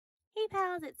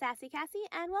pals, it's Sassy Cassie,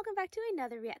 and welcome back to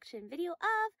another reaction video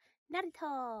of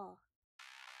Naruto.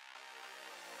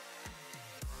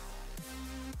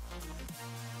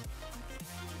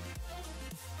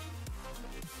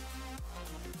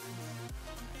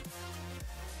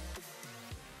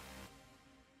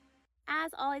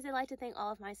 As always, I'd like to thank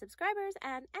all of my subscribers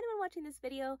and anyone watching this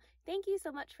video. Thank you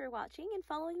so much for watching and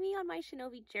following me on my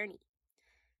shinobi journey.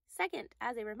 Second,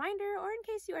 as a reminder, or in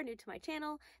case you are new to my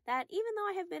channel, that even though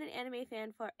I have been an anime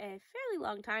fan for a fairly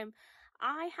long time,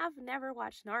 I have never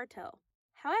watched Naruto.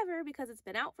 However, because it's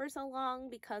been out for so long,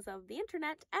 because of the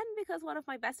internet, and because one of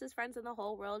my bestest friends in the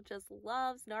whole world just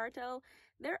loves Naruto,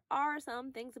 there are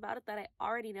some things about it that I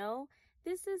already know.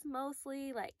 This is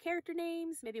mostly like character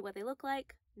names, maybe what they look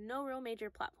like, no real major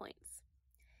plot points.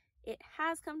 It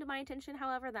has come to my attention,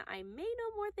 however, that I may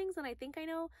know more things than I think I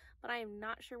know, but I am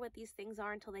not sure what these things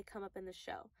are until they come up in the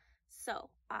show.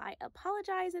 So, I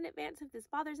apologize in advance if this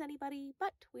bothers anybody,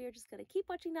 but we are just going to keep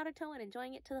watching Naruto and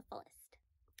enjoying it to the fullest.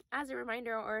 As a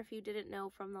reminder, or if you didn't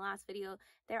know from the last video,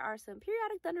 there are some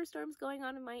periodic thunderstorms going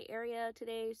on in my area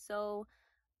today, so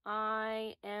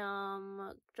I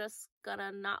am just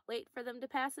gonna not wait for them to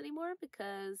pass anymore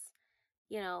because,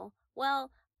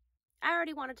 well, I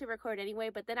already wanted to record anyway,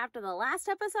 but then after the last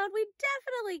episode, we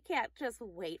definitely can't just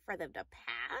wait for them to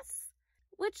pass.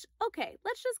 Which, okay,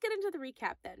 let's just get into the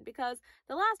recap then, because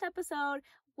the last episode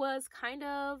was kind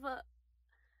of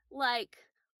like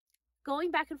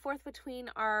going back and forth between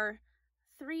our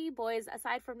three boys,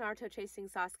 aside from Naruto chasing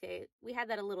Sasuke. We had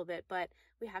that a little bit, but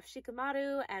we have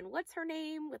Shikamaru and what's her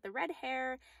name with the red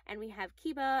hair, and we have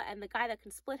Kiba and the guy that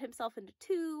can split himself into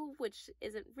two, which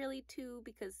isn't really two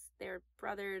because they're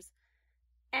brothers.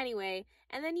 Anyway,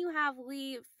 and then you have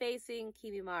Lee facing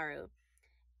Kimimaro.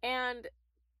 And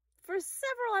for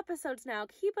several episodes now,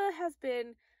 Kiba has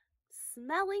been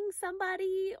smelling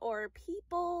somebody or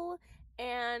people,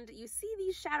 and you see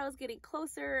these shadows getting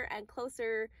closer and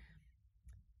closer.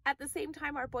 At the same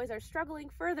time, our boys are struggling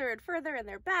further and further in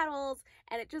their battles,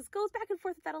 and it just goes back and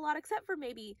forth with that a lot, except for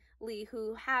maybe Lee,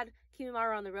 who had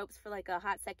Kimimaro on the ropes for like a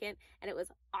hot second, and it was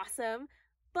awesome.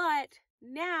 But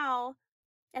now,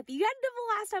 at the end of the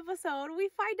last episode, we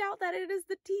find out that it is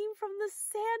the team from the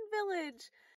Sand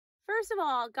Village. First of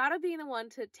all, gotta be the one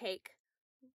to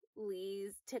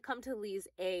come to Lee's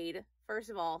aid. First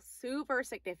of all, super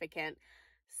significant.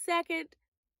 Second,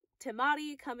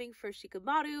 Temari coming for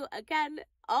Shikamaru. Again,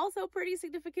 also pretty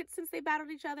significant since they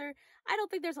battled each other. I don't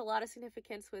think there's a lot of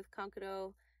significance with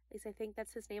Kankuro. At least I think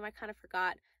that's his name. I kind of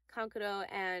forgot. Kankuro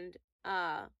and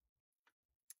Kiba.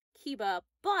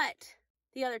 But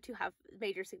the other two have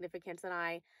major significance, and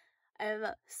I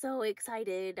am so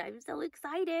excited. I'm so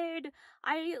excited.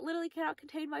 I literally cannot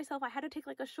contain myself. I had to take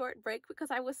like a short break because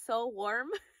I was so warm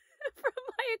from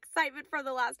my excitement for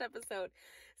the last episode.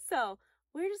 So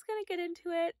we're just going to get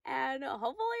into it, and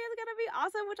hopefully it's going to be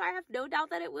awesome, which I have no doubt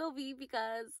that it will be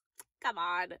because, come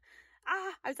on.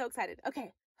 I'm so excited.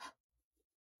 Okay.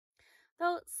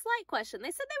 Though, slight question.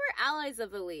 They said they were allies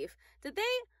of the Leaf. Did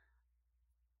they...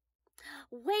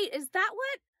 Wait, is that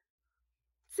what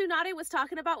Tsunade was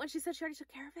talking about when she said she already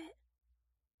took care of it?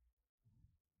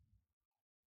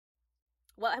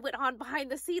 What went on behind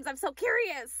the scenes? I'm so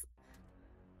curious.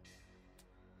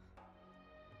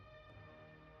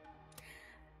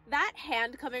 That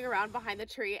hand coming around behind the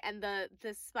tree and the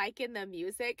spike in the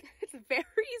music, it's very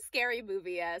Scary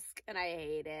Movie-esque, and I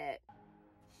hate it.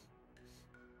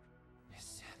 His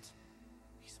scent.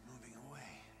 He's moving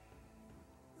away.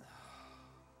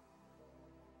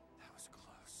 That was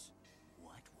close.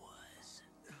 What was?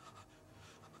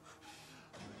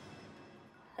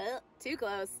 Too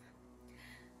close.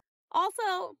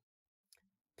 Also,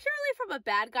 purely from a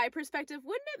bad guy perspective,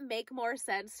 wouldn't it make more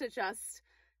sense to just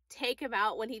take him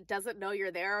out when he doesn't know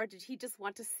you're there, or did he just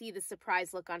want to see the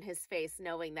surprise look on his face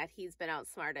knowing that he's been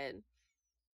outsmarted?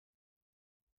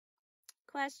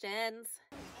 Questions.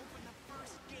 Open the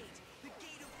first gate. The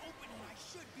gate of opening. I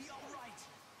should be all right.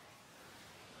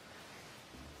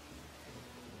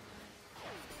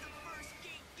 The first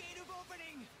gate of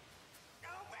opening.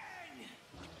 Open.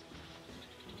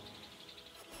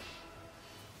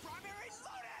 Primary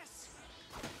Lotus.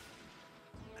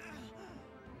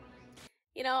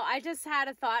 I just had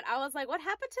a thought. I was like, what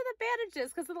happened to the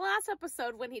bandages? Because in the last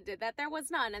episode when he did that, there was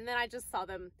none. And then I just saw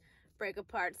them break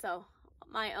apart. So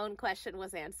my own question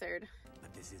was answered.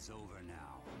 But this is over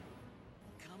now.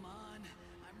 Come on.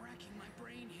 I'm racking my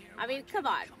brain here. I mean, come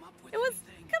on. Come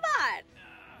on.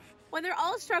 When they're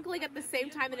all struggling at the same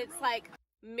time and it's like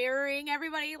mirroring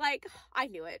everybody, like, I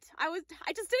knew it. I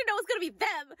just didn't know it was going to be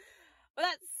them. But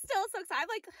that's still so exciting. I'm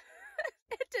like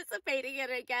anticipating it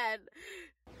again.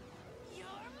 You're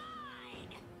mine.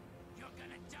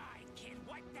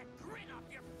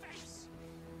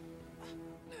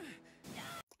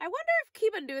 wonder if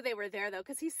Kiba knew they were there, though,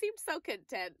 because he seemed so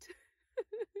content.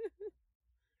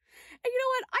 And you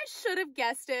know what? I should have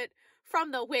guessed it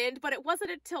from the wind, but it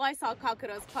wasn't until I saw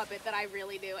Kakuro's puppet that I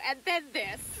really knew. And then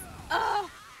this. Ugh.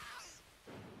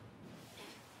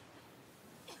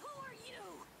 Who are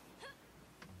you?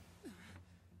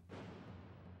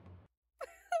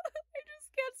 I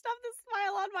just can't stop the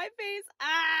smile on my face.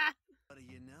 Ah! What do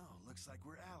you know? Looks like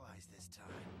we're allies this time.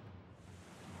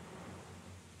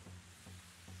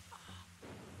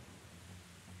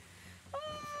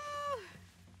 Ah.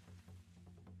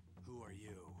 Who are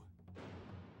you?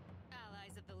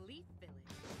 Allies of the Leaf Village.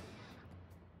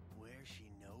 Where's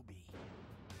Shinobi?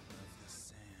 Of the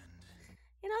sand.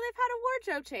 You know, they've had a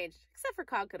wardrobe change, except for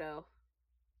Kakuro.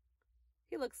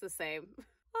 He looks the same.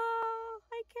 Oh,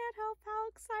 I can't help how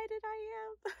excited I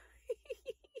am.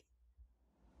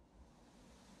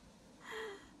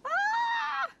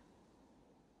 Ah!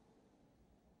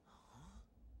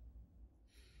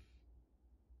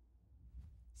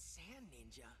 Sand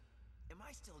ninja? Am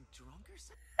I still drunk or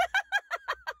something?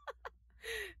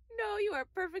 No, you are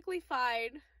perfectly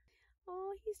fine.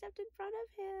 Oh, he stepped in front of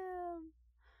him.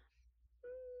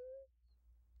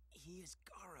 He is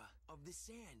Gara of the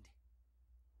sand.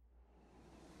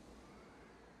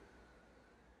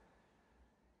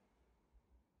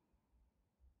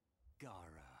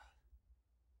 Gara.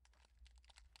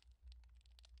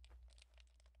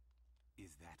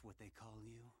 Is that what they call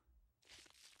you?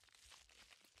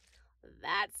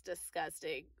 That's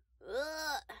disgusting.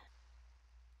 Ugh.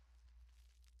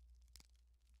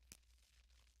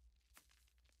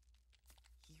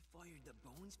 He fired the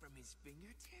bones from his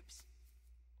fingertips?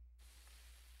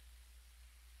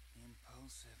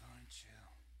 Impulsive, aren't you?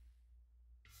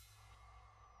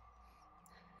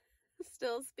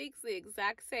 Still speaks the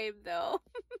exact same, though.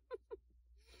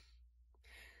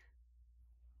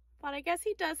 But I guess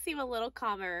he does seem a little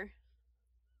calmer.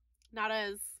 Not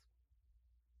as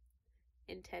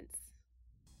intense.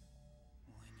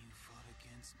 When you fought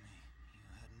against me, you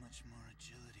had much more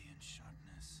agility and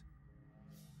sharpness.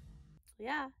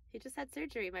 Yeah, he just had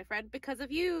surgery, my friend, because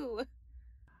of you.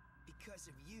 Because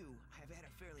of you, I've had a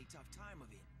fairly tough time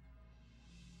of it.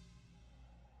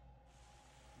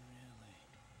 Really?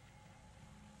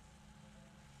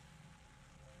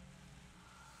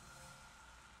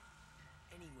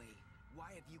 Anyway,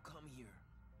 why have you come here?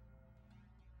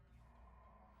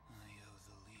 I owe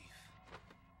the leaf.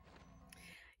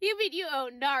 You mean you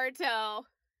own Naruto?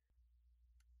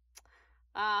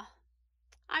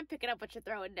 I'm picking up what you're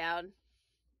throwing down.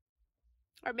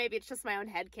 Or maybe it's just my own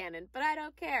headcanon, but I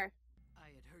don't care. I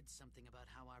had heard something about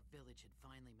how our village had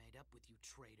finally made up with you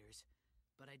traitors,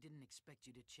 but I didn't expect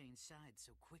you to change sides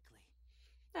so quickly.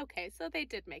 Okay, so they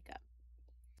did make up.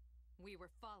 We were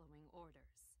following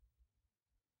orders.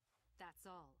 That's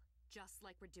all, just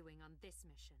like we're doing on this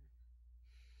mission.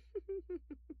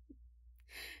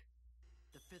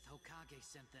 The 5th Hokage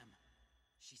sent them.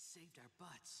 She saved our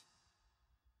butts.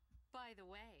 By the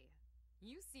way,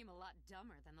 you seem a lot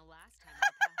dumber than the last time our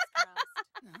paths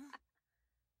crossed. Huh?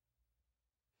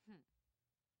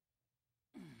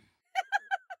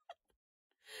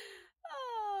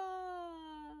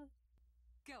 Oh.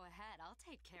 Go ahead, I'll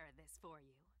take care of this for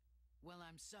you. Well,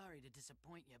 I'm sorry to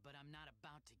disappoint you, but I'm not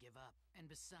about to give up. And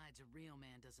besides, a real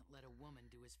man doesn't let a woman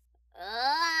do his...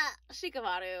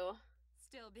 Shikamaru.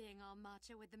 Still being all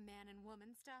macho with the man and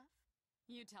woman stuff?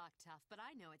 You talk tough, but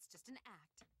I know it's just an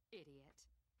act, idiot.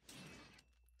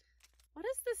 What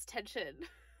is this tension?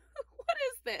 What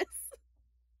is this?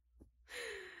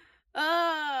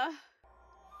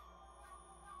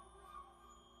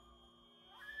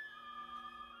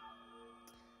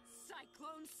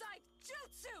 Cyclone Sight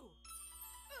Jutsu!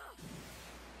 Ugh.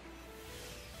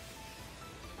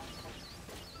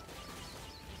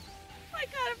 My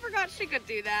god, I forgot she could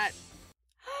do that.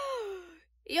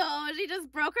 Yo, she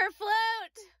just broke her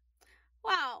flute!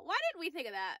 Wow, why didn't we think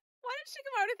of that? Why did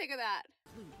Shikamaru think of that?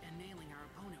 flute and nailing our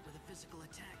opponent with a physical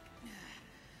attack.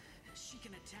 She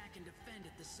can attack and defend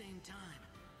at the same time.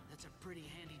 That's a pretty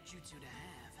handy jutsu to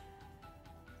have.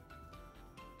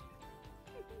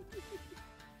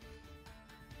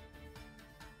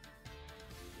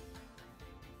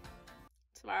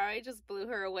 Tomorrow, he just blew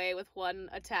her away with one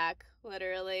attack,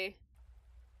 literally.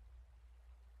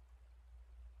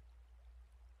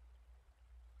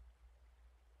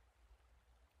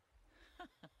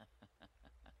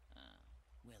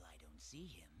 Well, I don't see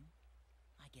him.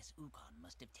 I guess Ukon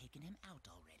must have taken him out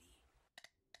already.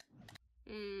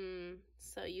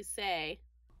 So you say.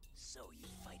 So you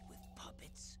fight with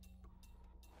puppets?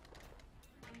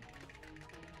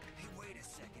 Hey, wait a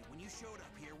second. When you showed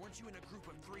up here, weren't you in a group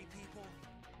of 3 people?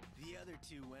 The other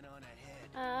two went on ahead.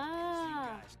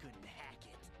 Ah. You guys couldn't hack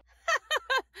it.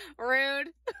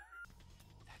 Rude.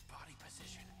 That body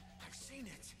position. I've seen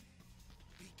it.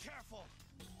 Be careful.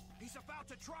 He's about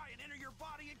to try and enter your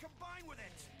body and combine with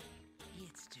it.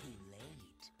 It's too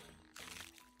late.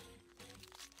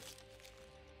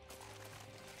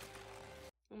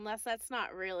 Unless that's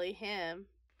not really him.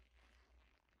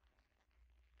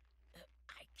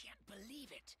 I can't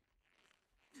believe it.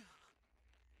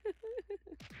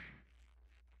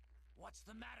 What's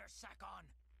the matter, Sakon?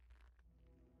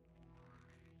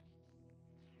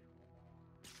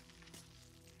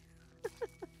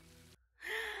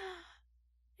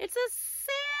 It's a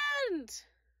sand!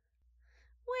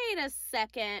 Wait a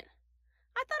second.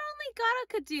 I thought only Gaara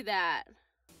could do that.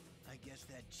 I guess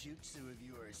that jutsu of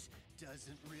yours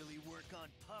doesn't really work on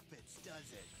puppets,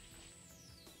 does it?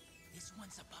 This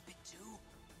one's a puppet too?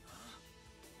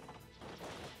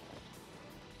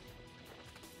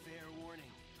 Fair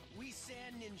warning. We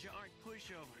sand ninja aren't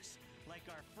pushovers, like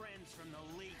our friends from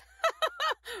the League.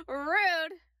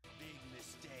 Rude. Big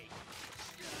mistake.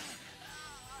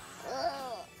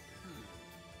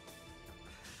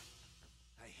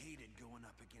 I hated going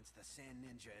up against the Sand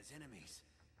Ninja as enemies,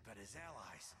 but as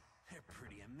allies, they're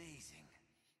pretty amazing.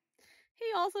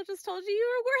 He also just told you you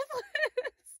were worthless.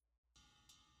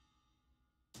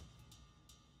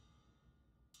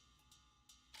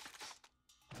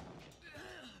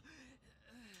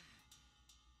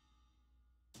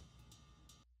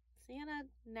 Is he gonna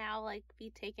now, like,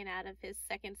 be taken out of his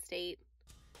second state?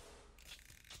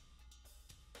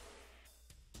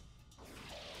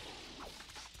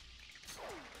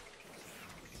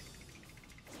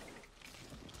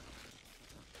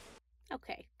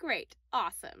 Okay, great.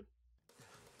 Awesome.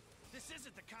 This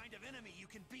isn't the kind of enemy you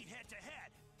can beat head to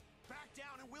head. Back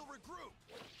down and we'll regroup.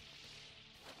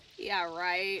 Yeah,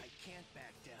 right. I can't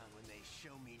back down when they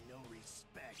show me no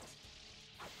respect.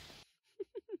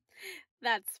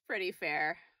 That's pretty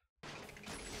fair.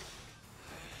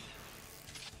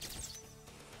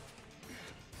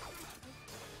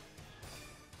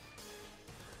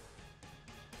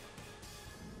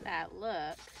 That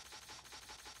look.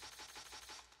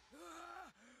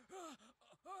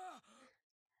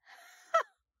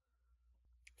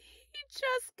 He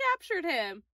just captured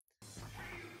him.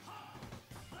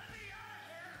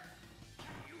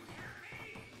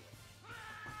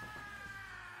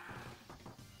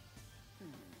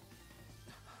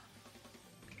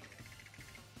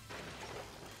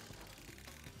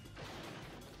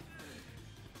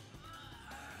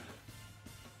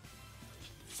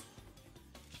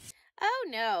 Oh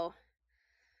no.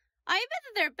 I admit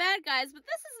that they're bad guys, but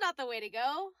this is not the way to go.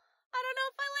 I don't know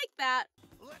if I like that.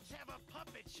 Let's have a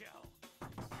puppet show. Let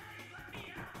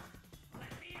me out!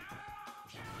 Let me out or I'll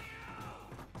kill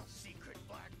you! Secret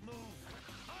black move.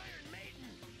 Iron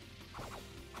Maiden.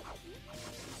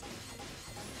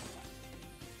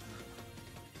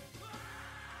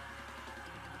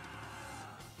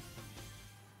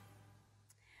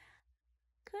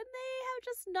 Couldn't they have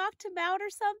just knocked him out or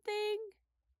something?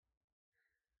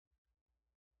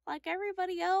 Like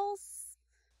everybody else?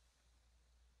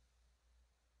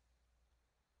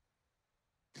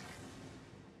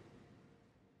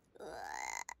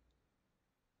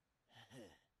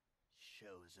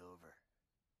 Show's over.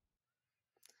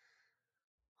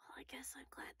 Well, I guess I'm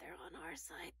glad they're on our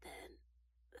side then.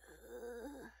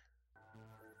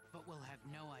 But we'll have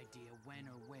no idea when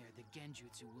or where the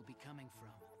genjutsu will be coming from.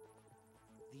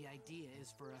 The idea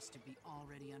is for us to be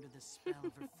already under the spell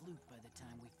of her flute by the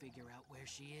time we figure out where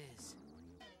she is.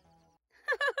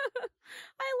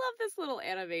 I love this little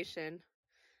animation.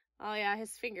 Oh yeah,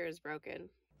 his finger is broken.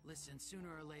 Listen, sooner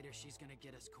or later she's gonna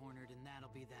get us cornered and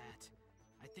that'll be that.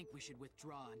 I think we should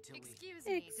withdraw until Excuse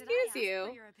me, did I Excuse ask you.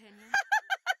 for your opinion?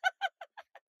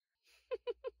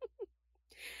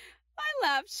 I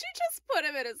laughed. She just put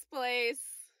him in his place.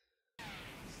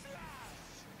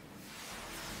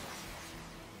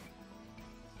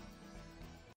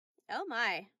 Oh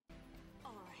my.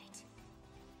 All right.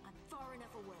 I'm far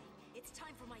enough away. It's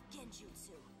time for my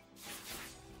genjutsu.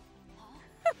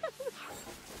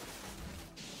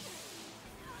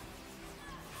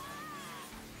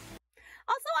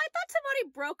 Also, I thought somebody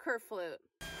broke her flute.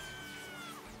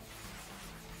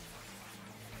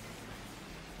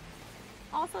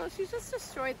 Also, she just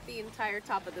destroyed the entire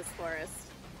top of this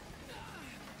forest.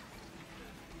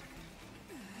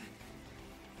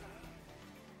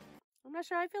 I'm not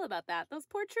sure how I feel about that. Those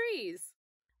poor trees.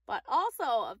 But also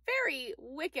a very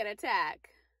wicked attack.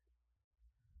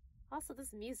 Also,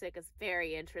 this music is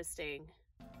very interesting.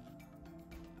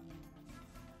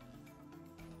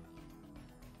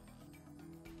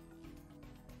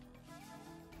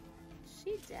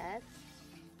 she dead?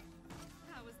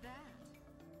 How was that?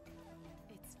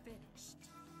 It's finished.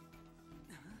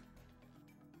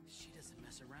 She doesn't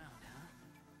mess around, huh?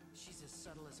 She's as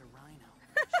subtle as a rhino.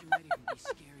 She might even be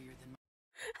scarier than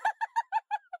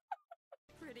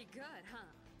Pretty good,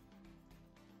 huh?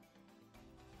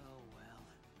 Oh,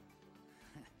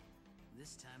 well.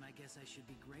 This time I guess I should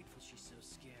be grateful she's so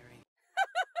scary.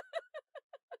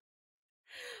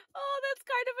 Oh, that's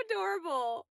kind of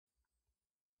adorable.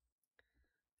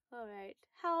 Alright,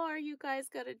 how are you guys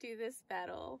gonna do this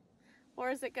battle? Or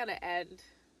is it gonna end?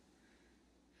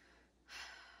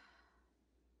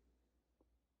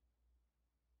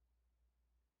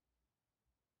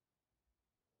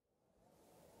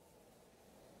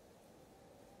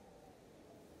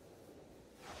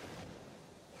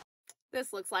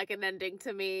 This looks like an ending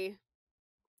to me.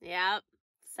 Yep,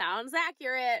 sounds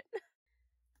accurate.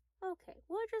 Okay,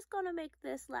 we're just gonna make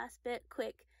this last bit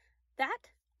quick. That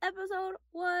episode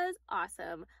was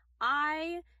awesome.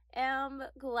 I am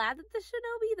glad that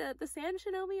the sand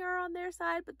shinobi are on their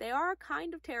side, but they are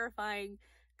kind of terrifying.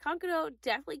 Kankuro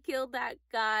definitely killed that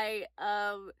guy.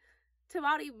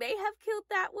 Tamari may have killed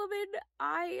that woman.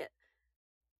 I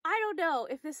don't know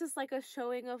if this is like a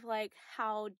showing of like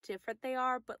how different they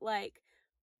are, but like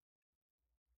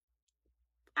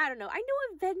I don't know. I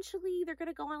know eventually they're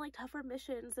gonna go on like tougher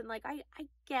missions and like I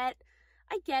get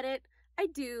it. I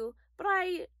do, but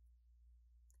I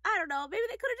don't know. Maybe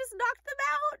they could have just knocked them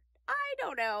out. I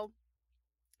don't know.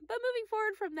 But moving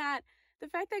forward from that, the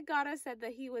fact that Gaara said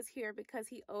that he was here because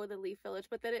he owed the Leaf Village,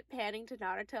 but then it panning to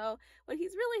Naruto, what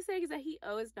he's really saying is that he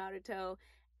owes Naruto.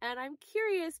 And I'm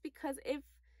curious because if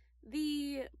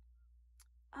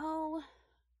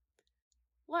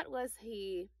what was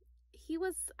he? He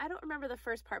was, I don't remember the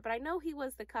first part, but I know he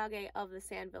was the Kage of the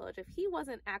Sand Village. If he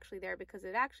wasn't actually there because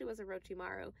it actually was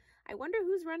Orochimaru, I wonder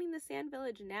who's running the Sand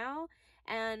Village now.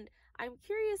 And I'm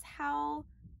curious how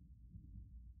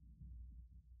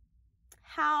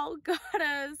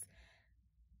Gaara's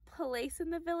place in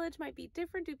the village might be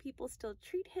different. Do people still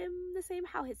treat him the same?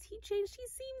 How has he changed? He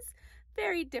seems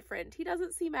very different. He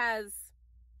doesn't seem as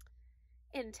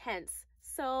intense.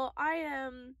 So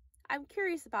I'm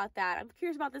curious about that. I'm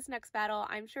curious about this next battle.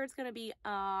 I'm sure it's gonna be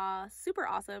super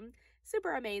awesome,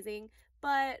 super amazing.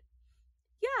 But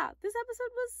yeah, this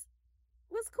episode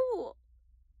was cool.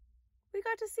 We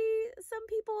got to see some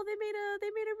people. They made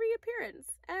a reappearance,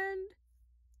 and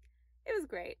it was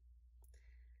great.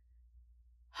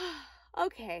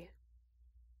 Okay,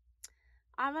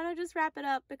 I'm gonna just wrap it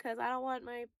up because I don't want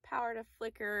my power to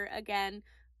flicker again.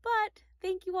 But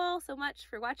thank you all so much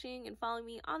for watching and following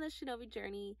me on this shinobi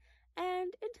journey.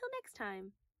 And until next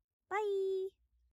time, bye!